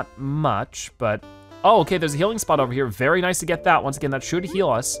now, not much, but, oh, okay, there's a healing spot over here. Very nice to get that. Once again, that should heal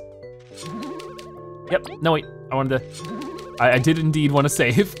us. Yep, no wait, I did indeed want to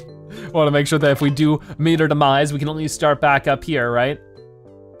save. I want to make sure that if we do meet our demise, we can at least start back up here, right?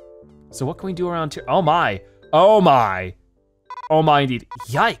 So what can we do around here? Oh my, oh my. Oh my indeed,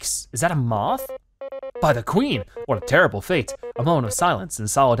 yikes, is that a moth? By the queen, what a terrible fate. A moment of silence and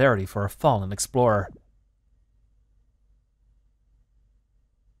solidarity for a fallen explorer.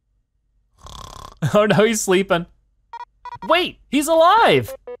 Oh no, he's sleeping. Wait, he's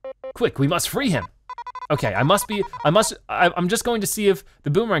alive. Quick, we must free him. Okay, I'm just going to see if the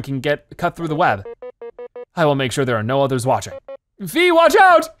boomerang can get cut through the web. I will make sure there are no others watching. V, watch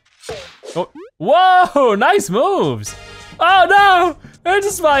out! Oh, whoa, nice moves. Oh no, there's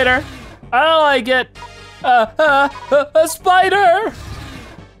a spider. I don't like it. A spider!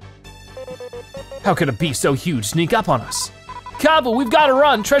 How could a beast so huge sneak up on us? Kabbu, we've gotta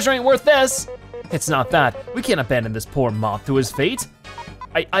run, treasure ain't worth this. It's not that, we can't abandon this poor moth to his fate.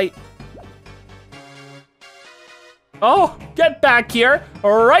 Oh, get back here,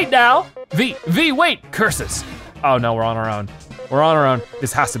 right now. V, wait, curses. Oh no, we're on our own. We're on our own.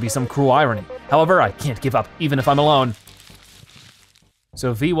 This has to be some cruel irony. However, I can't give up, even if I'm alone.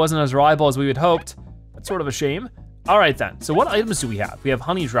 So V wasn't as reliable as we had hoped. That's sort of a shame. All right then, so what items do we have? We have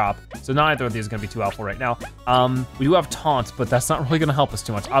Honey Drop, so neither of these is gonna be too helpful right now. We do have Taunt, but that's not really gonna help us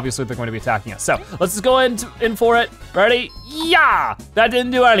too much. Obviously, they're going to be attacking us. So let's just go in for it. Ready? Yeah! That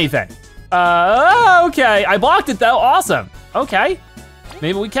didn't do anything. Okay, I blocked it though, awesome. Okay,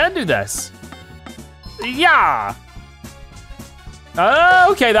 maybe we can do this. Yeah!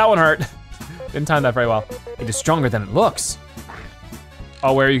 Okay, that one hurt. Didn't time that very well. It is stronger than it looks.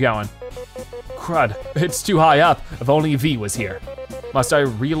 Oh, where are you going? Crud, it's too high up. If only V was here. Must I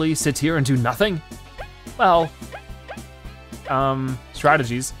really sit here and do nothing? Well,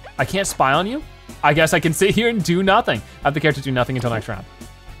 strategies. I can't spy on you? I guess I can sit here and do nothing. Have the character do nothing until next round.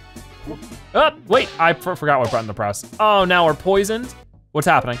 Oh, wait, I forgot what button to press. Oh, now we're poisoned? What's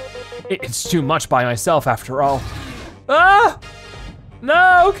happening? It's too much by myself after all. Ah!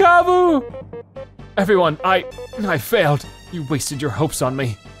 No, Kabbu! Everyone, I failed. You wasted your hopes on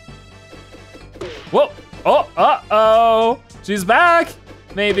me. Whoa, oh, uh-oh. She's back,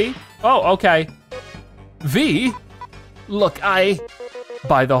 maybe. Oh, okay. V? Look,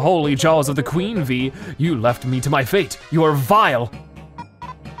 by the holy jaws of the Queen, V, you left me to my fate. You are vile.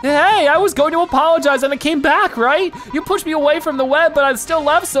 Hey, I was going to apologize and I came back, right? You pushed me away from the web, but I still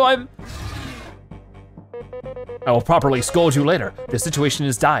left, so I will properly scold you later. The situation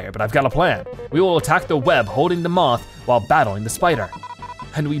is dire, but I've got a plan. We will attack the web holding the moth while battling the spider.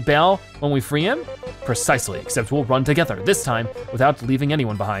 And we bail when we free him? Precisely, except we'll run together, this time without leaving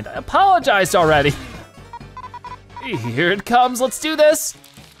anyone behind. I apologized already. Here it comes, let's do this.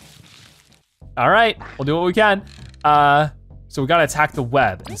 All right, we'll do what we can. So we gotta attack the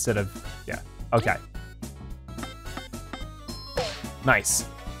web instead of, yeah, okay. Nice.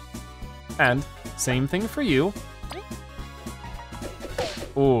 And same thing for you.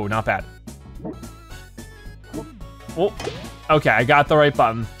 Ooh, not bad. Oh, okay, I got the right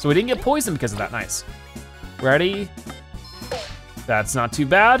button. So we didn't get poisoned because of that, nice. Ready? That's not too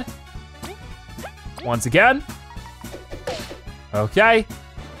bad. Once again. Okay.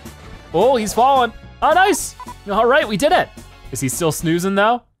 Oh, he's fallen. Oh, nice. All right, we did it. Is he still snoozing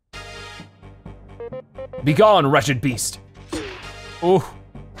though? Be gone, wretched beast. Ooh,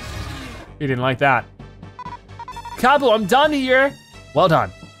 he didn't like that. Kabbu, I'm done here. Well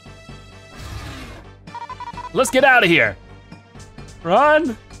done. Let's get out of here.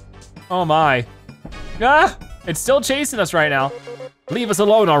 Run. Oh my. Ah, it's still chasing us right now. Leave us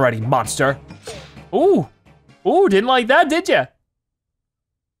alone already, monster. Ooh, ooh, didn't like that, did ya?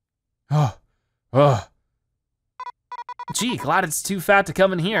 Oh. Gee, glad it's too fat to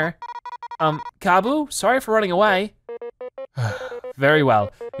come in here. Kabbu, sorry for running away. Very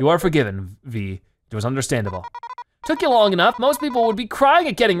well, you are forgiven, V. It was understandable. Took you long enough, most people would be crying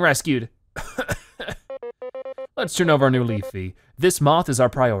at getting rescued. Let's turn over a new leaf, V. This moth is our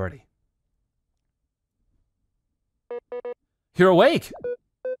priority. You're awake.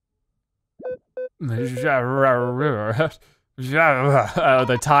 Are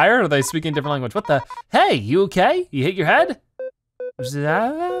they tired? Are they speaking a different language? What the? Hey, you okay? You hit your head?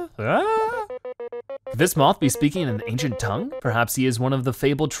 Could this moth be speaking in an ancient tongue? Perhaps he is one of the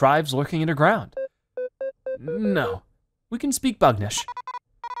fabled tribes lurking underground. No, we can speak Bugnish.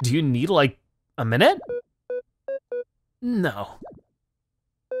 Do you need like a minute? No.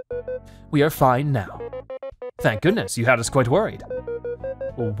 We are fine now. Thank goodness, you had us quite worried.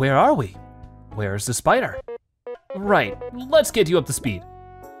 Where are we? Where's the spider? Right, let's get you up to speed.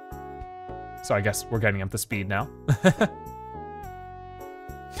 So I guess we're getting up to speed now.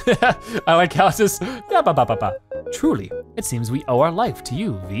 I like how it's just, Truly, it seems we owe our life to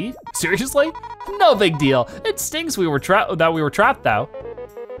you, V. Seriously? No big deal. It stinks we were trapped though.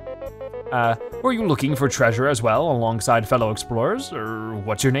 Were you looking for treasure as well alongside fellow explorers, or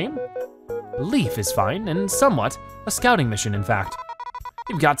what's your name? Leif is fine, and somewhat a scouting mission, in fact.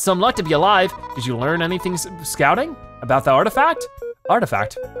 You've got some luck to be alive. Did you learn anything scouting? About the artifact?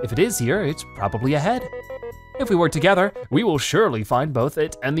 artifact. If it is here, it's probably ahead. If we work together, we will surely find both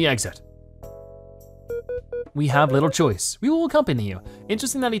it and the exit. We have little choice. We will accompany you.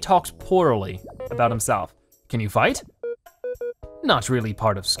 Interesting that he talks poorly about himself. Can you fight? Not really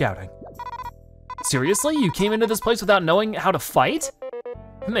part of scouting. Seriously, you came into this place without knowing how to fight?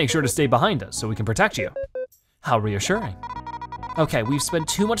 Make sure to stay behind us so we can protect you. How reassuring. Okay, we've spent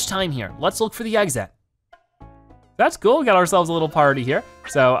too much time here. Let's look for the exit. That's cool, we got ourselves a little party here.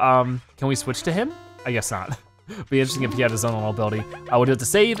 So, can we switch to him? I guess not. Be interesting if he had his own little ability. I would have to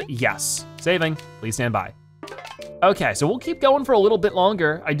save, yes. Saving, please stand by. Okay, so we'll keep going for a little bit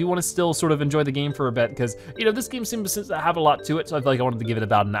longer. I do wanna still sort of enjoy the game for a bit because, you know, this game seems to have a lot to it, so I feel like I wanted to give it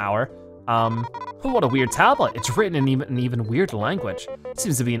about an hour. Oh, what a weird tablet. It's written in an even weirder language. It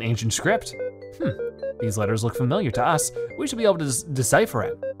seems to be an ancient script. These letters look familiar to us. We should be able to decipher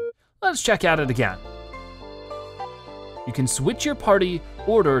it. Let's check out it again. You can switch your party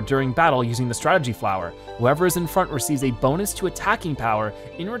order during battle using the strategy flower. Whoever is in front receives a bonus to attacking power.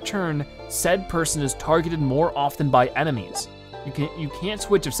 In return, said person is targeted more often by enemies. You can't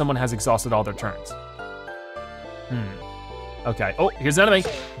switch if someone has exhausted all their turns. Okay, oh, here's an enemy.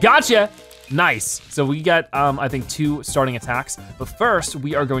 Gotcha! Nice, so we get, I think 2 starting attacks, but first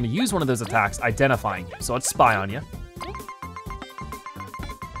we are going to use one of those attacks, identifying you. So let's spy on you.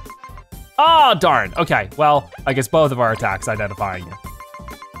 Oh, darn, okay, well, I guess both of our attacks identifying you.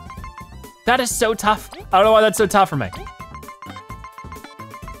 That is so tough. I don't know why that's so tough for me.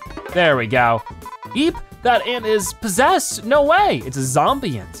 There we go. Eep, that ant is possessed, no way, it's a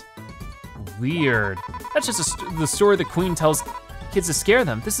zombie ant. Weird, that's just the story the queen tells kids to scare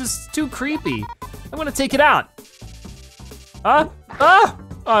them. This is too creepy. I'm gonna take it out. Oh,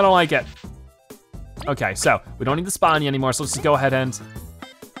 I don't like it. Okay, so we don't need to spy on you anymore, so let's just go ahead and,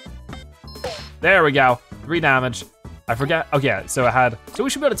 there we go, 3 damage. I forget, okay, so we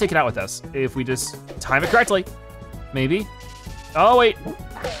should be able to take it out with this if we just time it correctly, maybe. Oh wait,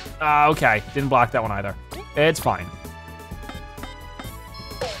 okay, didn't block that one either. It's fine.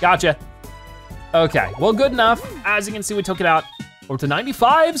 Gotcha. Okay, well, good enough. As you can see, we took it out. We're to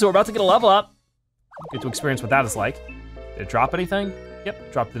 95, so we're about to get a level up. Get to experience what that is like. Did it drop anything?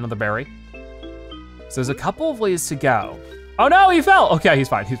 Yep, dropped another berry. So there's a couple of ways to go. Oh no, he fell. Okay, he's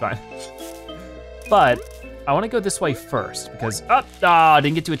fine, he's fine. But I wanna go this way first because, I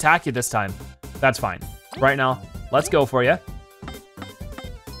didn't get to attack you this time. That's fine. Right now, let's go for you.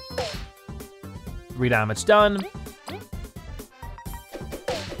 3 damage done.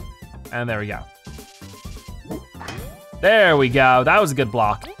 And there we go. There we go, that was a good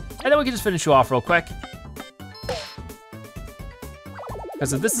block. And then we can just finish you off real quick.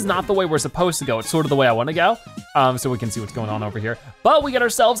 Because this is not the way we're supposed to go, it's sort of the way I wanna go. So we can see what's going on over here. But we get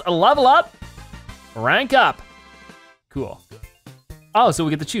ourselves a level up, rank up. Cool. Oh, so we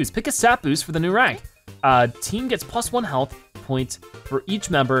get to choose. Pick a stat boost for the new rank. Team gets +1 health point for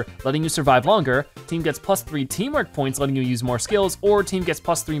each member, letting you survive longer. Team gets +3 teamwork points, letting you use more skills, or team gets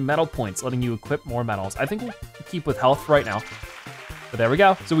 +3 medal points, letting you equip more medals. I think we'll keep with health right now. But there we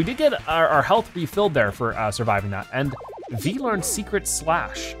go. So we did get our health refilled there for surviving that. And V learned Secret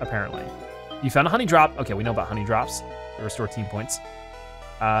Slash, apparently. You found a honey drop. Okay, we know about honey drops. They restore team points.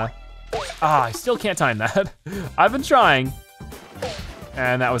 I still can't time that. I've been trying.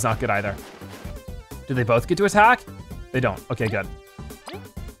 And that was not good either. Do they both get to attack? They don't, okay, good.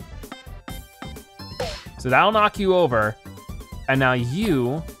 So that'll knock you over. And now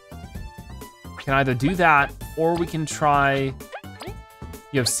you can either do that or we can try,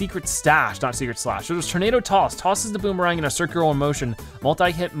 you have Secret Stash, not Secret Slash. So there's Tornado Toss. Tosses the boomerang in a circular motion,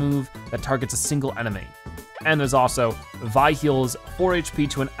 multi-hit move that targets a single enemy. And there's also Vi heals 4 HP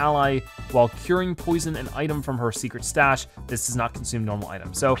to an ally while curing poison an item from her secret stash. This does not consume normal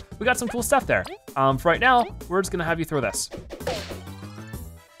items. So we got some cool stuff there. For right now, we're just gonna have you throw this.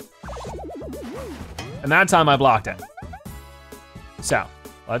 And that time I blocked it. So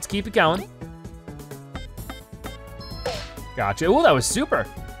let's keep it going. Gotcha, oh, that was super.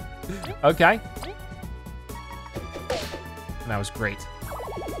 Okay. And that was great.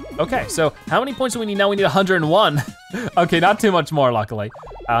 Okay, so how many points do we need now? We need 101. Okay, not too much more, luckily.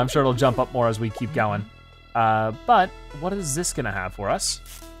 I'm sure it'll jump up more as we keep going. But what is this gonna have for us?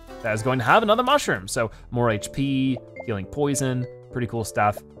 That is going to have another mushroom. So more HP, healing poison, pretty cool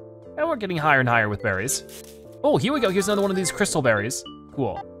stuff. And we're getting higher and higher with berries. Oh, here we go, here's another one of these crystal berries.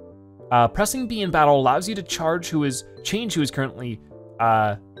 Cool. Pressing B in battle allows you to change who is currently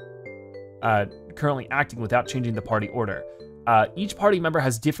acting without changing the party order. Each party member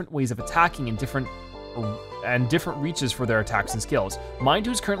has different ways of attacking and different reaches for their attacks and skills. Mind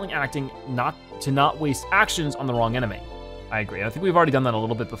who's currently acting to not waste actions on the wrong enemy. I agree. I think we've already done that a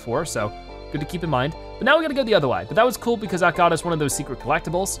little bit before, so good to keep in mind. But now we gotta go the other way. But that was cool because that got us one of those secret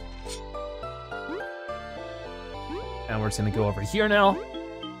collectibles. And we're just gonna go over here now.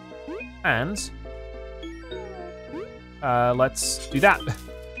 And let's do that.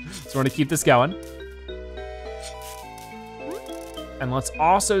 So we're gonna keep this going. And let's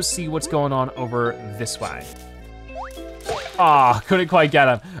also see what's going on over this way. Ah, couldn't quite get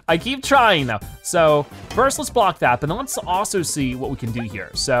him. I keep trying though. So first let's block that, but then let's also see what we can do here.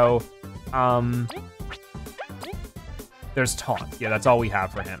 So, there's taunt. Yeah, that's all we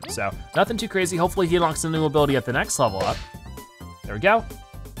have for him. So nothing too crazy. Hopefully he unlocks a new ability at the next level up. There we go.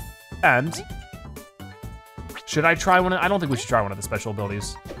 And should I try one? I don't think we should try one of the special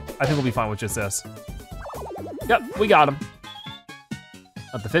abilities. I think we'll be fine with just this. Yep, we got him.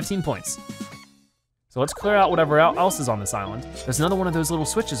 Up to 15 points. So let's clear out whatever else is on this island. There's another one of those little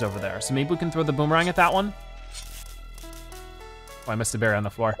switches over there. So maybe we can throw the boomerang at that one. Oh, I missed a berry on the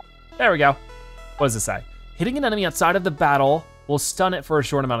floor. There we go. What does it say? Hitting an enemy outside of the battle will stun it for a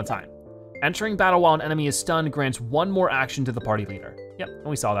short amount of time. Entering battle while an enemy is stunned grants one more action to the party leader. Yep, and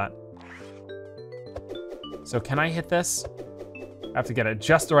we saw that. So can I hit this? I have to get it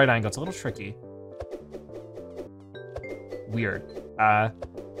just the right angle. It's a little tricky. Weird.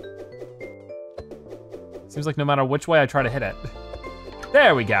 Seems like no matter which way I try to hit it.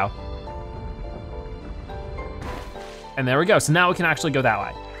 There we go. And there we go. So now we can actually go that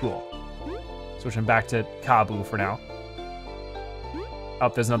way. Cool. Switching back to Kabbu for now.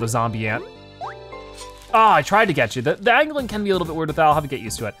 Oh, there's another zombie ant. Oh, I tried to get you. The angling can be a little bit weird with that. I'll have to get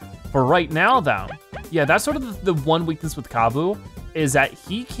used to it. For right now though, yeah, that's sort of the one weakness with Kabbu is that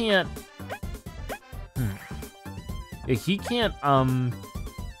he can't, he can't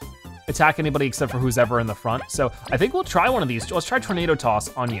attack anybody except for who's ever in the front. So I think we'll try one of these. Let's try Tornado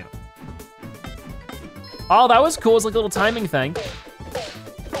Toss on you. Oh, that was cool. It's like a little timing thing.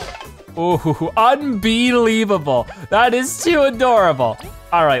 Ooh, unbelievable. That is too adorable.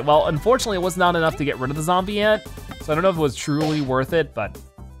 All right, well, unfortunately it was not enough to get rid of the zombie ant. So I don't know if it was truly worth it, but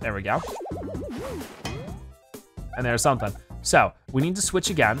there we go. And there's something. So we need to switch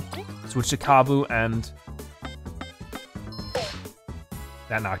again. Switch to Kabbu and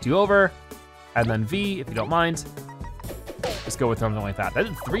that knocked you over. And then V, if you don't mind. Just go with something like that. That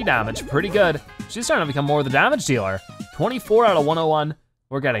did 3 damage, pretty good. She's starting to become more of the damage dealer. 24 out of 101,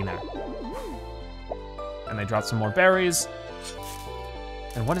 we're getting there. And they dropped some more berries.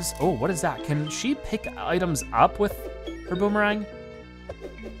 And what is that? Can she pick items up with her boomerang?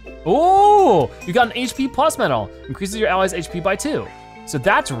 Oh, you got an HP plus medal. Increases your allies' HP by 2. So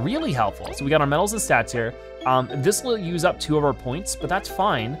that's really helpful. So we got our medals and stats here. This will use up 2 of our points, but that's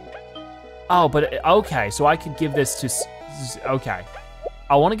fine. Oh, but okay, so I could give this to, okay.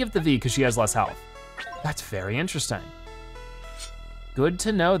 I wanna give the V because she has less health. That's very interesting. Good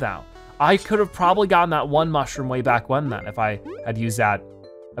to know though. I could have probably gotten that one mushroom way back when then if I had used that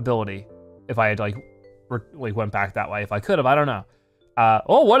ability. If I had like went back that way, if I could have, I don't know.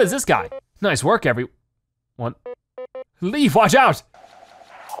 Oh, what is this guy? Nice work, everyone. Leif, watch out.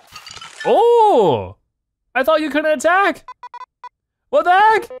 Oh, I thought you couldn't attack. What the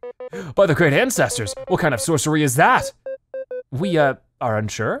heck? By the great ancestors, what kind of sorcery is that? We are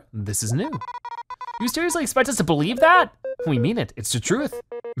unsure, this is new. You seriously expect us to believe that? We mean it, it's the truth.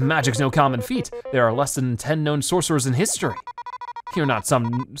 Magic's no common feat. There are less than 10 known sorcerers in history. You're not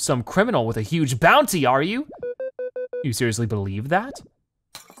some criminal with a huge bounty, are you? You seriously believe that?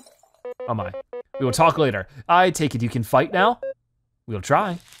 Oh my, we will talk later. I take it you can fight now? We'll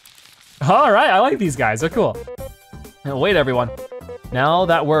try. All right, I like these guys, they're cool. Now wait everyone, now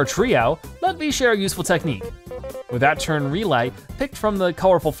that we're a trio, let me share a useful technique. With that turn relay picked from the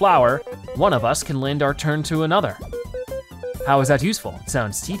colorful flower, one of us can lend our turn to another. How is that useful? It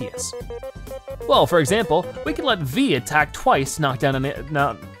sounds tedious. Well, for example, we can let V attack twice to knock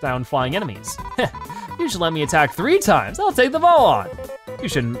down flying enemies. You should let me attack 3 times, I'll take them all on. You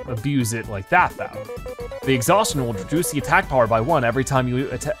shouldn't abuse it like that though. The exhaustion will reduce the attack power by 1 every time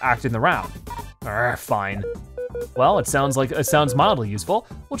you act in the round. Fine. Well, it sounds mildly useful.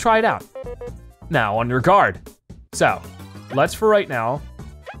 We'll try it out. Now, on your guard. So, let's for right now,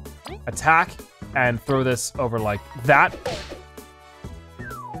 attack and throw this over like that.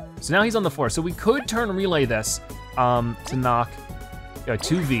 So now he's on the floor. So we could turn relay this to knock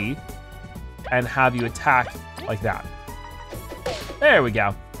 2V and have you attack like that. There we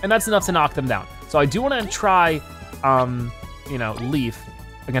go. And that's enough to knock them down. So I do wanna try, Leif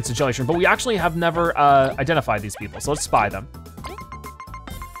against a jelly shroom, but we actually have never identified these people, so let's spy them.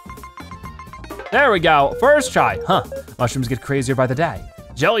 There we go, first try, huh. Mushrooms get crazier by the day.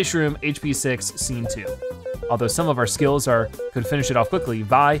 Jelly shroom, HP 6, scene 2. Although some of our skills could finish it off quickly.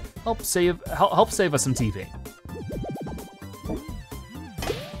 Vi, help save us some TP.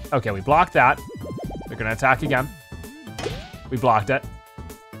 Okay, we blocked that. They're gonna attack again. We blocked it.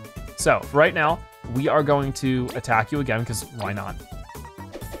 So, for right now, we are going to attack you again, because why not?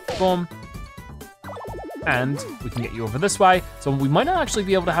 Boom. And we can get you over this way. So we might not actually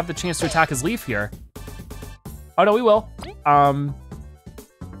be able to have the chance to attack his Leif here. Oh no, we will. So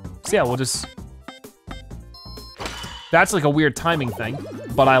yeah, we'll just, that's like a weird timing thing,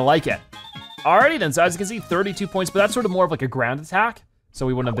 but I like it. Alrighty then, so as you can see, 32 points, but that's sort of more of like a ground attack, so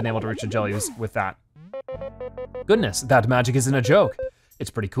we wouldn't have been able to reach the jellies with that. Goodness, that magic isn't a joke. It's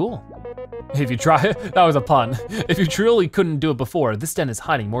pretty cool. If you try it, that was a pun. If you truly couldn't do it before, this den is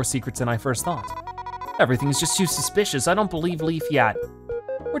hiding more secrets than I first thought. Everything is just too suspicious. I don't believe Leif yet.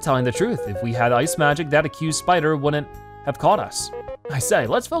 We're telling the truth. If we had ice magic, that accused spider wouldn't have caught us. I say,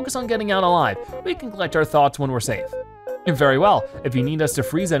 let's focus on getting out alive. We can collect our thoughts when we're safe. Very well. If you need us to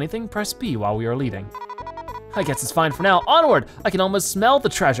freeze anything, press B while we are leading. I guess it's fine for now. Onward! I can almost smell the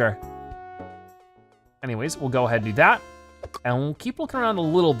treasure. Anyways, we'll go ahead and do that. And we'll keep looking around a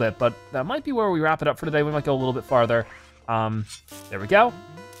little bit, but that might be where we wrap it up for today. We might go a little bit farther. There we go.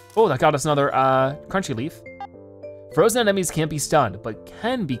 Oh, that got us another crunchy leaf. Frozen enemies can't be stunned, but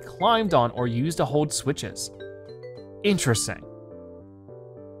can be climbed on or used to hold switches. Interesting.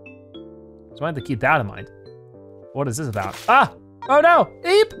 So I have to keep that in mind. What is this about? Ah! Oh no!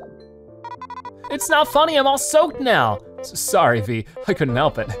 Eep! It's not funny, I'm all soaked now. Sorry, V, I couldn't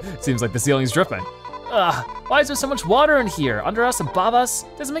help it. Seems like the ceiling's dripping. Ugh, why is there so much water in here? Under us, above us?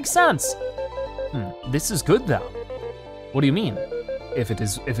 Doesn't make sense. This is good though. What do you mean? If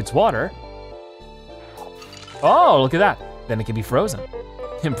it's water. Oh, look at that. Then it can be frozen.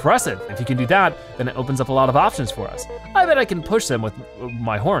 Impressive. If you can do that, then it opens up a lot of options for us. I bet I can push them with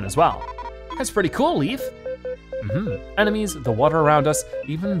my horn as well. That's pretty cool, Leif. Enemies, the water around us,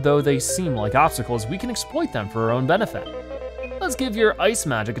 even though they seem like obstacles, we can exploit them for our own benefit. Let's give your ice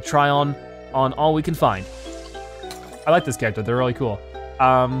magic a try on all we can find. I like this character, they're really cool.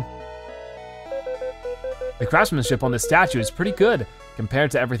 The craftsmanship on this statue is pretty good,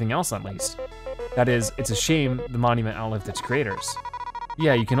 compared to everything else at least. That is, it's a shame the monument outlived its creators.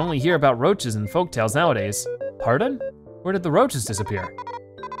 Yeah, you can only hear about roaches in folktales nowadays. Pardon? Where did the roaches disappear?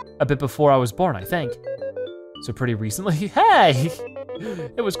 A bit before I was born, I think. So pretty recently? Hey!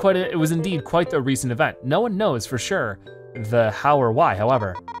 It was indeed quite the recent event. No one knows for sure the how or why,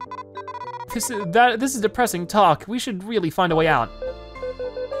 however. This is depressing talk. We should really find a way out.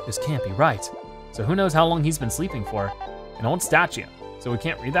 This can't be right. So who knows how long he's been sleeping for? An old statue. So we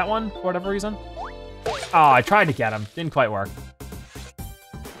can't read that one for whatever reason? Oh, I tried to get him, didn't quite work.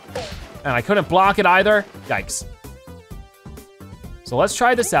 And I couldn't block it either, yikes. So let's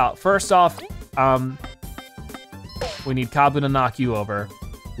try this out. First off, we need Kabbu to knock you over.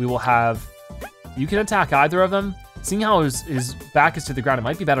 We will have, you can attack either of them. Seeing how his back is to the ground, it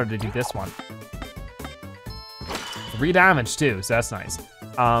might be better to do this one. 3 damage too, so that's nice.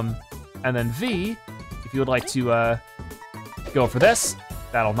 And then V, if you would like to go for this,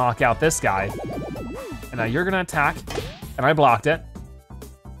 that'll knock out this guy. And now you're gonna attack, and I blocked it.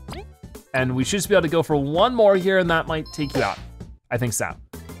 And we should just be able to go for one more here, and that might take you out. I think so.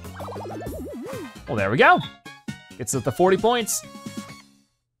 Well, there we go. Gets us the 40 points.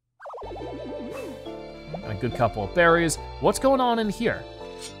 And a good couple of berries. What's going on in here?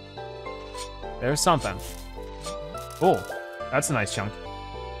 There's something. Oh, that's a nice chunk.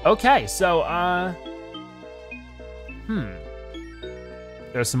 Okay, so,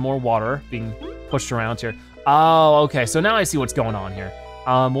 there's some more water being pushed around here. Oh, okay, so now I see what's going on here.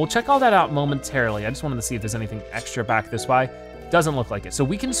 We'll check all that out momentarily. I just wanted to see if there's anything extra back this way. Doesn't look like it. So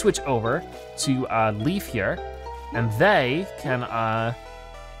we can switch over to Leif here, and they can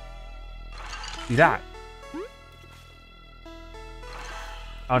do that.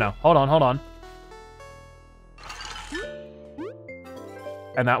 Oh no, hold on.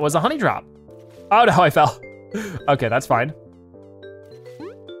 And that was a honey drop. Oh no, I fell. Okay, that's fine.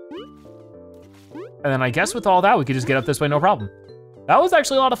 And then I guess with all that, we could just get up this way, no problem. That was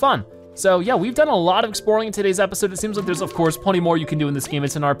actually a lot of fun. So yeah, we've done a lot of exploring in today's episode. It seems like there's of course plenty more you can do in this game.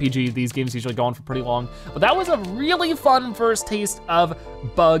 It's an RPG, these games usually go on for pretty long. But that was a really fun first taste of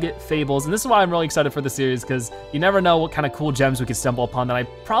Bug Fables. And this is why I'm really excited for the series, because you never know what kind of cool gems we could stumble upon that I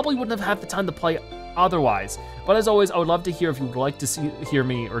probably wouldn't have had the time to play otherwise. But as always, I would love to hear if you would like to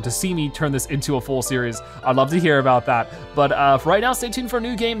see me turn this into a full series. I'd love to hear about that. But for right now, stay tuned for a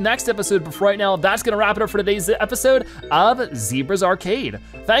new game next episode. But for right now, that's gonna wrap it up for today's episode of Zebra's Arcade.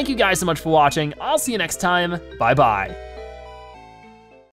 Thank you guys so much for watching. I'll see you next time. Bye-bye.